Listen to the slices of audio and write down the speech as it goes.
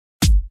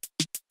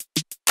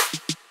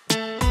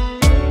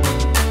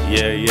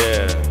Yeah,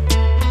 yeah.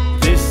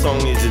 This song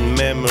is in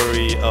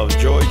memory of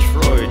George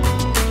Floyd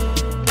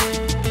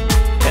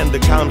and the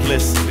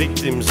countless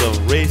victims of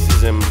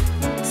racism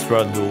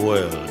throughout the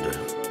world.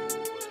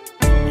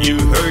 You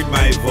heard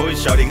my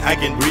voice shouting, I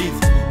can breathe.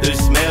 The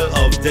smell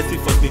of death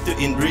forced me to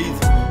inbreathe,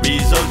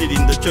 resulted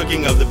in the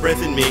choking of the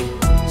breath in me.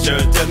 So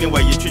tell me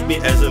why you treat me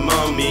as a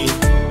mommy.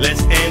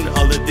 Let's end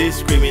all the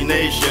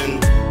discrimination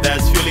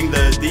that's fueling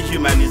the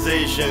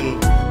dehumanization.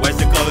 Why's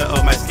the color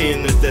of my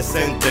skin is the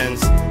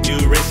sentence? You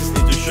racists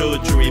need to show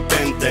true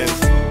repentance.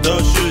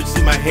 Don't shoot,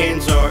 see my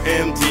hands are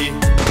empty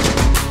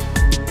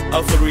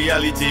of a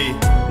reality.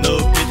 No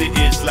pity,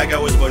 it's like I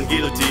was born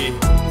guilty.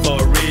 For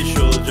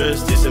racial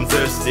justice I'm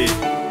thirsty.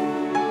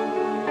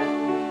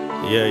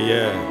 Yeah,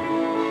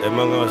 yeah.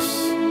 Among us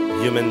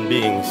human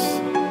beings,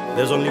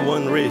 there's only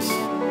one race.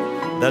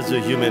 That's the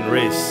human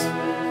race.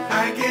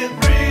 I can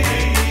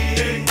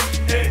breathe,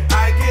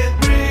 I can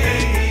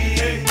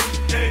breathe.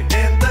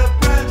 In the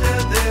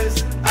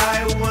prejudice,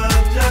 I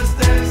want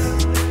justice.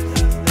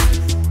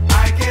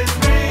 I can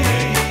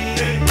breathe,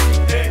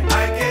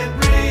 I can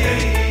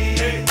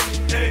breathe.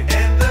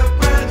 In the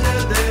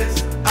prejudice,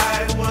 I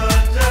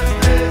want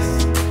justice.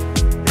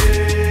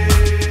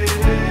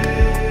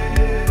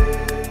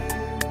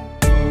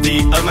 The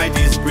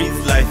Almighty's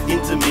breathed life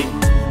into me,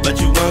 but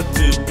you want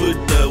to put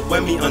the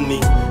whammy on me.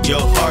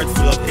 Your heart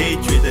full of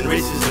hatred and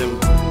racism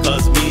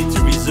caused me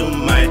to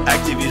resume my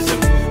activism.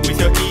 With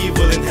your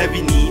evil and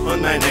heavy knee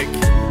on my neck,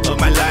 of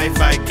my life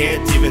I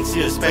can't even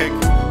see a speck.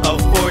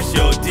 Of course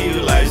your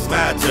dear lives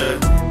matter,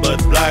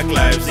 but black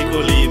lives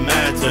equally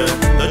matter.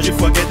 Don't you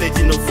forget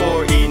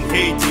 1804 in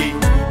Haiti,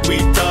 we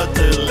taught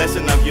the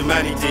lesson of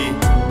humanity.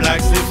 Black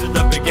slaves stood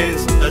up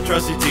against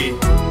atrocity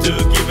to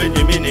give a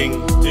new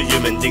meaning to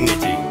human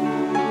dignity.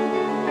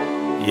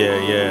 Yeah,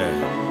 yeah.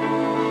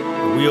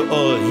 We are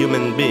all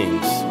human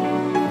beings.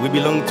 We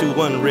belong to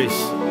one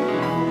race.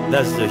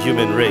 That's the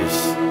human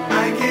race.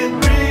 I can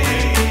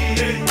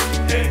breathe,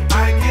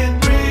 I can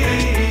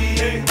breathe.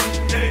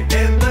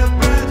 In the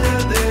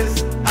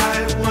prejudice,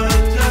 I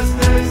want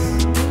justice.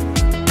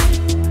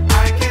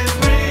 I can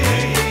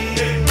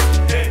breathe,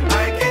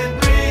 I can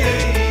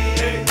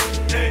breathe.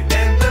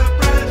 In the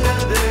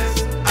prejudice,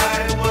 I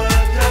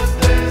want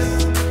justice.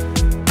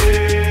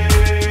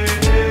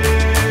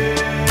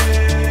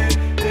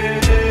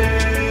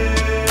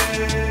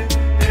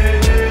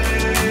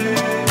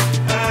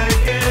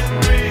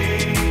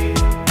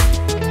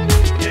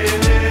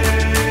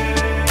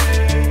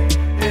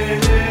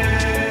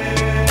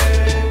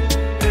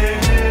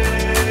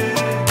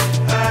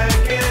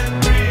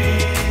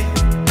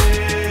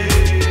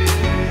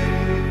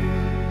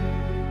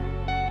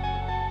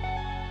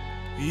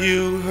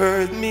 You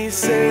heard me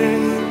say,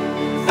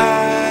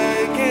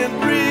 I can't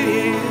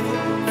breathe,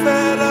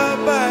 fed up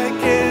I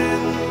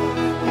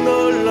can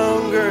no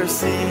longer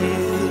see.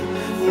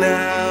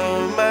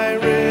 Now my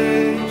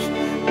rage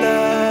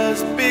does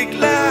speak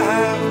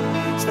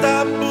loud,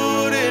 stop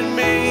putting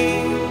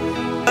me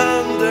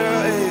under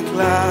a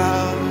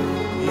cloud.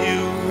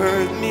 You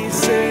heard me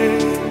say,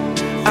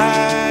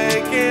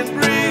 I can't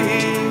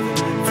breathe,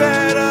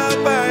 fed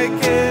up I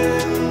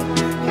can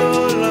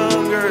no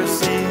longer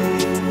see.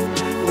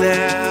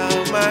 Now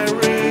my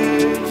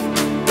rage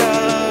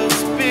does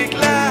speak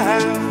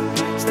loud,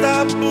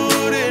 stop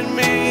putting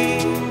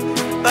me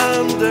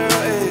under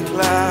a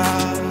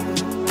cloud.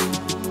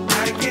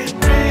 I can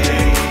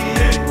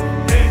breathe,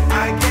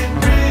 I can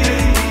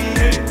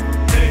breathe.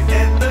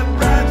 In the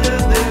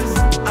prejudice,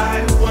 I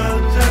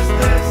want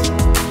justice.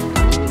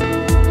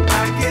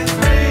 I can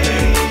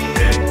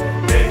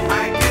breathe, I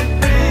can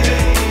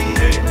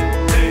breathe.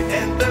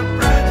 In the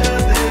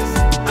prejudice,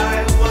 I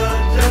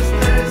want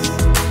justice.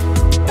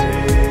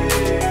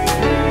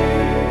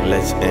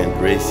 Let's end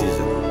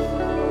racism.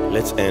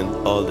 Let's end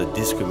all the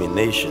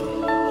discrimination.